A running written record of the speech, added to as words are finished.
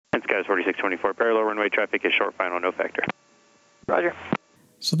And Skies 4624, parallel runway traffic is short final, no factor. Roger.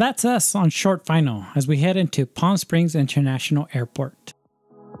 So that's us on short final as we head into Palm Springs International Airport.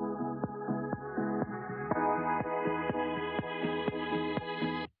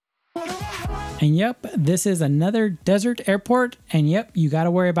 And yep, this is another desert airport. And yep, you got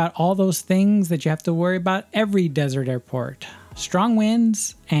to worry about all those things that you have to worry about every desert airport. Strong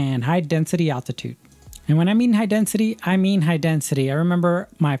winds and high density altitude. And when I mean high density, I mean high density. I remember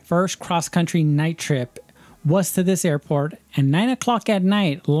my first cross-country night trip was to this airport, and 9 o'clock at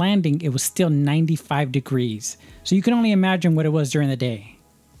night landing, it was still 95 degrees. So you can only imagine what it was during the day.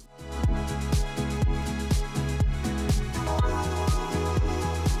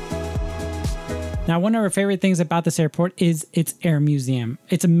 Now, one of our favorite things about this airport is its air museum.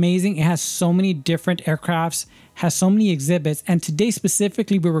 It's amazing. It has so many different aircrafts, has so many exhibits, and today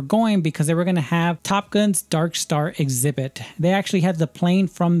specifically we were going because they were going to have Top Gun's Dark Star exhibit. They actually had the plane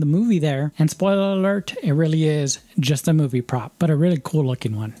from the movie there, and spoiler alert, it really is just a movie prop, but a really cool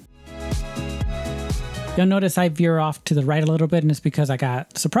looking one. You'll notice I veer off to the right a little bit, and it's because I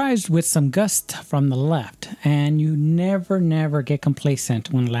got surprised with some gust from the left, and you never get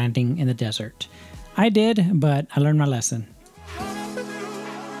complacent when landing in the desert. I did, but I learned my lesson.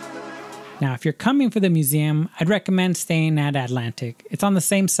 Now, if you're coming for the museum, I'd recommend staying at Atlantic. It's on the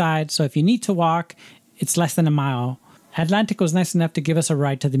same side, so if you need to walk, it's less than a mile. Atlantic was nice enough to give us a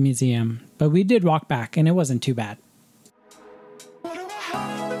ride to the museum, but we did walk back, and it wasn't too bad.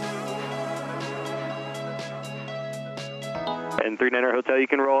 And 39er Hotel, you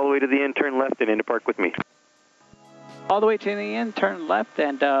can roll all the way to the end, turn left, and into park with me. All the way to the end, turn left,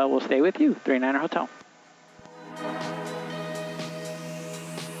 and we'll stay with you. 39er Hotel.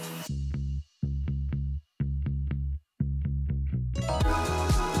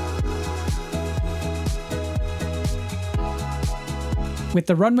 With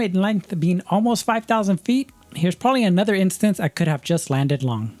the runway length being almost 5,000 feet, here's probably another instance I could have just landed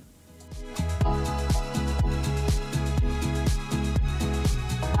long.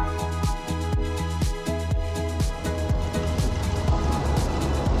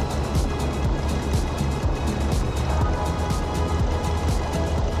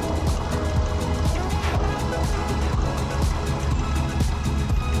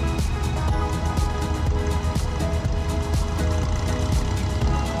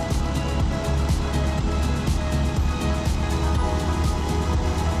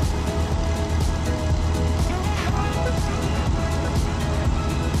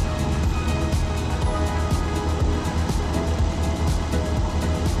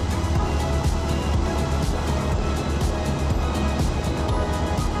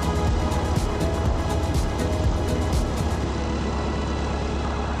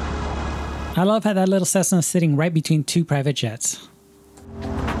 I love how that little Cessna is sitting right between two private jets.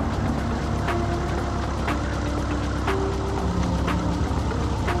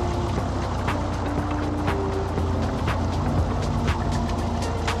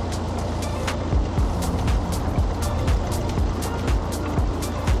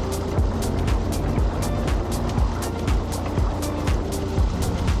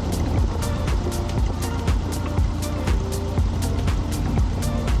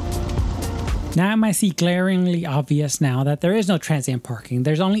 Now it might seem glaringly obvious now that there is no transient parking.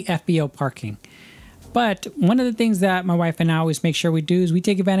 There's only FBO parking. But one of the things that my wife and I always make sure we do is we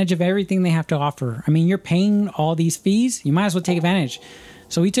take advantage of everything they have to offer. I mean, you're paying all these fees, you might as well take advantage.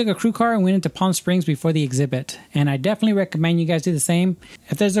 So we took a crew car and went into Palm Springs before the exhibit. And I definitely recommend you guys do the same.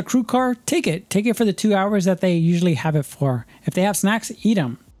 If there's a crew car, take it. Take it for the 2 hours that they usually have it for. If they have snacks, eat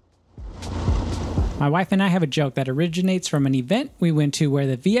them. My wife and I have a joke that originates from an event we went to where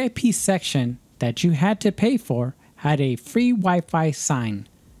the VIP section that you had to pay for had a free Wi-Fi sign.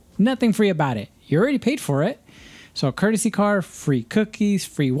 Nothing free about it. You already paid for it. So a courtesy car, free cookies,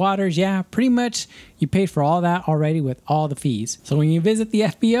 free waters. Yeah, pretty much you paid for all that already with all the fees. So when you visit the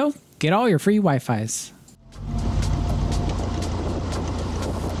FBO, get all your free Wi-Fis.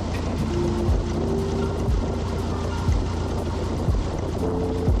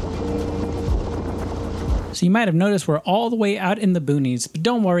 So you might have noticed we're all the way out in the boonies, but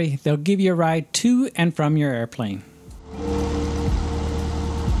don't worry, they'll give you a ride to and from your airplane.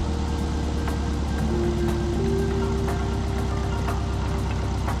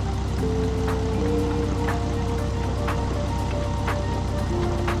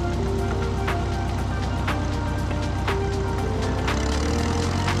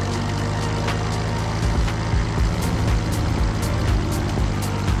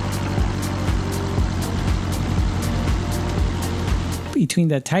 Between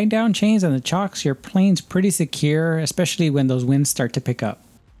the tie down chains and the chocks, your plane's pretty secure, especially when those winds start to pick up.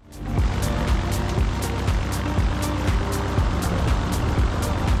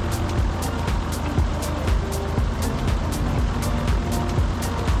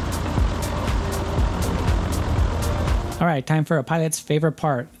 All right, time for a pilot's favorite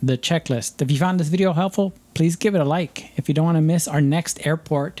part, the checklist. If you found this video helpful, please give it a like. If you don't want to miss our next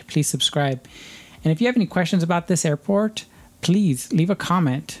airport, please subscribe. And if you have any questions about this airport, please leave a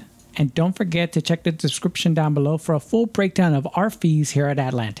comment. And don't forget to check the description down below for a full breakdown of our fees here at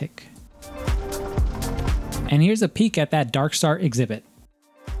Atlantic. And here's a peek at that Dark Star exhibit.